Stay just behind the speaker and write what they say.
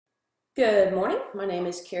Good morning. My name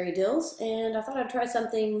is Carrie Dills, and I thought I'd try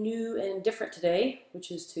something new and different today,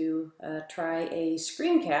 which is to try a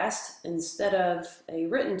screencast instead of a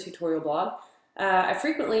written tutorial blog. I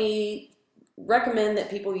frequently recommend that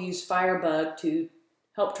people use Firebug to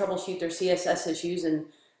help troubleshoot their CSS issues, and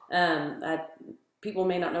people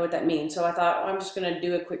may not know what that means. So I thought I'm just going to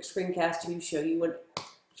do a quick screencast to show you what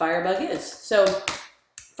Firebug is. So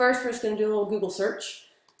first, we're just going to do a little Google search.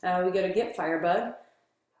 We go to Get Firebug.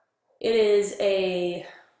 It is I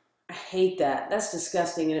hate that. That's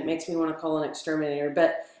disgusting, and it makes me want to call an exterminator.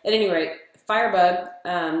 But at any rate, Firebug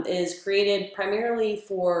is created primarily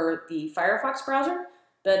for the Firefox browser,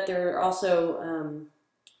 but there are also,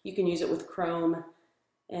 you can use it with Chrome,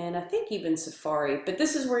 and I think even Safari. But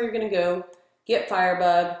this is where you're going to go, get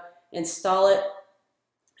Firebug, install it,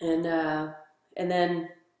 and then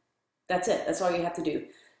that's it. That's all you have to do.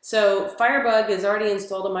 So Firebug is already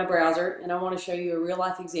installed in my browser, and I want to show you a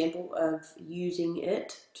real-life example of using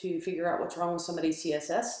it to figure out what's wrong with somebody's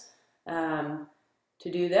CSS. To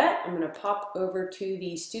do that, I'm going to pop over to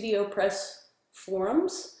the StudioPress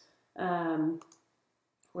forums,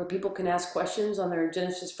 where people can ask questions on their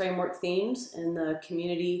Genesis Framework themes, and the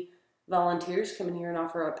community volunteers come in here and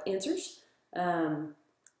offer up answers.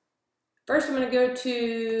 First, I'm going to go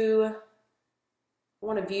to, I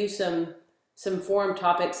want to view some forum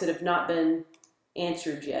topics that have not been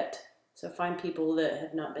answered yet. So find people that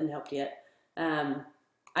have not been helped yet.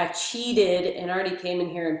 I cheated and already came in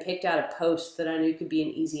here and picked out a post that I knew could be an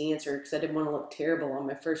easy answer because I didn't want to look terrible on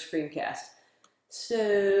my first screencast.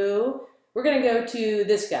 So we're going to go to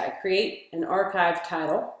this guy, create an archive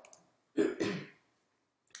title.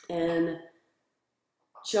 And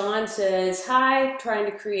John says, hi, trying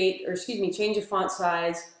to create, or excuse me, change a font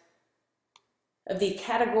size of the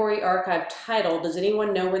category archive title. Does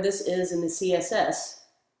anyone know where this is in the CSS?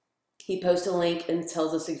 He posts a link and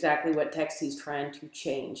tells us exactly what text he's trying to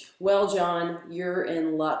change. Well, John, you're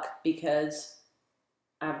in luck because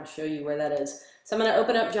I will show you where that is. So I'm going to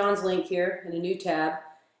open up John's link here in a new tab,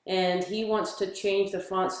 and he wants to change the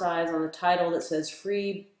font size on the title that says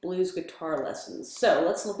Free Blues Guitar Lessons. So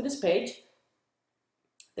let's look at his page.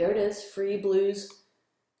 There it is, Free Blues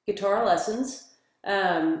Guitar Lessons.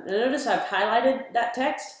 And notice I've highlighted that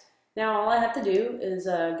text. Now all I have to do is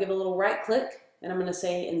give a little right click, and I'm going to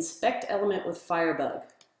say inspect element with Firebug,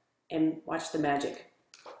 and watch the magic.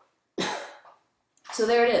 So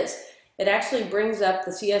there it is. It actually brings up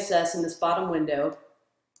the CSS in this bottom window,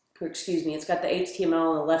 or excuse me, it's got the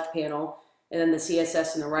HTML on the left panel and then the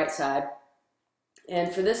CSS on the right side.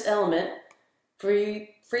 And for this element,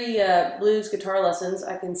 free blues guitar lessons,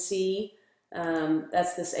 I can see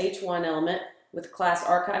that's this H1 element with class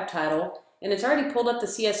archive title, and it's already pulled up the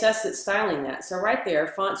CSS that's styling that. So right there,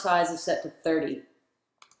 font size is set to 30.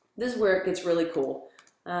 This is where it gets really cool.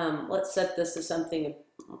 Let's set this to something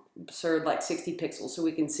absurd like 60 pixels so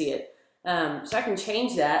we can see it. So I can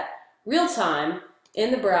change that real time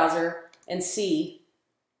in the browser and see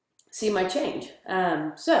my change.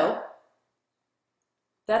 So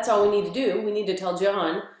that's all we need to do. We need to tell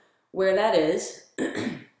John where that is.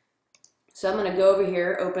 So I'm going to go over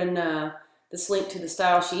here, open this link to the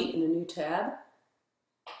style sheet in a new tab.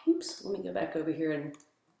 Oops, let me go back over here and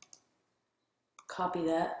copy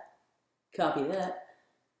that. Copy that.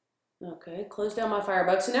 Okay, close down my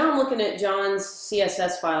Firebug. So now I'm looking at John's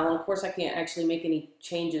CSS file, and of course I can't actually make any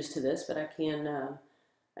changes to this, but I can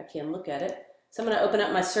look at it. So I'm going to open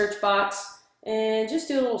up my search box and just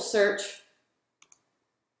do a little search.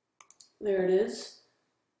 There it is.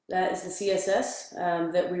 That is the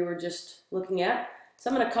CSS that we were just looking at. So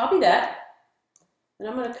I'm going to copy that. And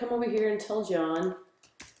I'm going to come over here and tell John,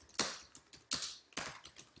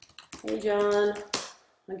 hey John,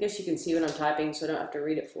 I guess you can see what I'm typing so I don't have to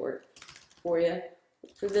read it for you.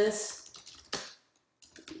 For this,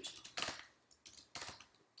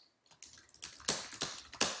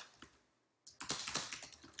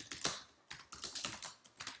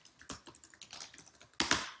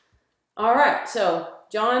 all right, so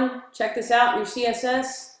John, check this out in your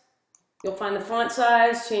CSS. You'll find the font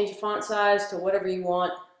size, change the font size to whatever you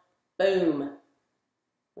want. Boom.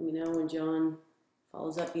 Let me know when John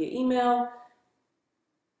follows up via email.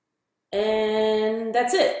 And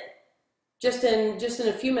that's it. Just in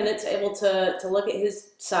a few minutes, able to look at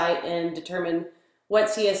his site and determine what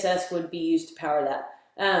CSS would be used to power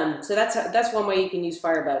that. So that's one way you can use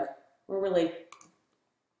Firebug. Or really,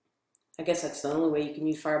 I guess that's the only way you can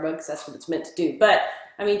use Firebug because that's what it's meant to do. But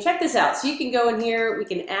I mean, check this out. So you can go in here, we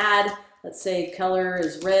can add, let's say color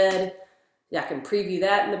is red. Yeah, I can preview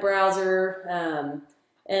that in the browser.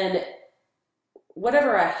 And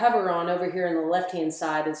whatever I hover on over here on the left-hand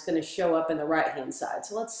side is going to show up in the right-hand side.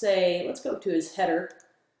 So let's go to his header,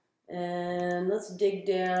 and let's dig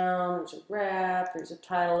down. There's a wrap, there's a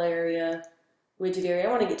title area, widget area. I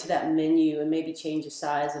want to get to that menu and maybe change the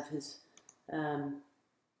size of his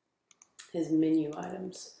menu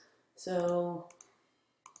items. So,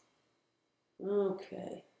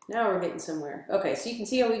 okay, now we're getting somewhere. Okay, so you can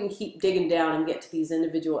see how we can keep digging down and get to these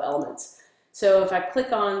individual elements. So if I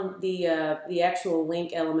click on the actual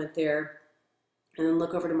link element there and then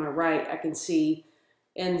look over to my right, I can see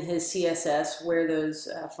in his CSS where those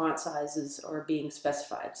font sizes are being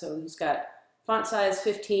specified. So he's got font size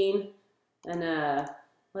 15, and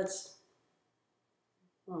let's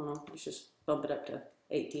just bump it up to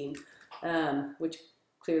 18, which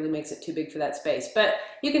clearly makes it too big for that space. But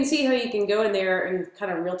you can see how you can go in there and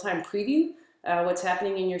kind of real-time preview what's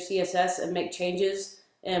happening in your CSS and make changes.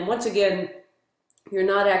 And once again, you're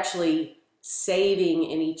not actually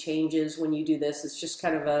saving any changes when you do this. It's just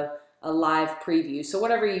kind of a live preview. So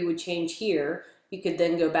whatever you would change here, you could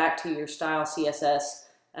then go back to your style CSS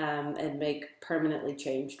and make permanently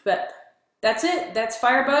changed. But that's it. That's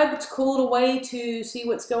Firebug. It's a cool little way to see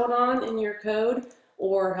what's going on in your code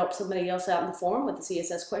or help somebody else out in the forum with a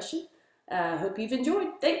CSS question. Hope you've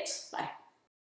enjoyed. Thanks. Bye.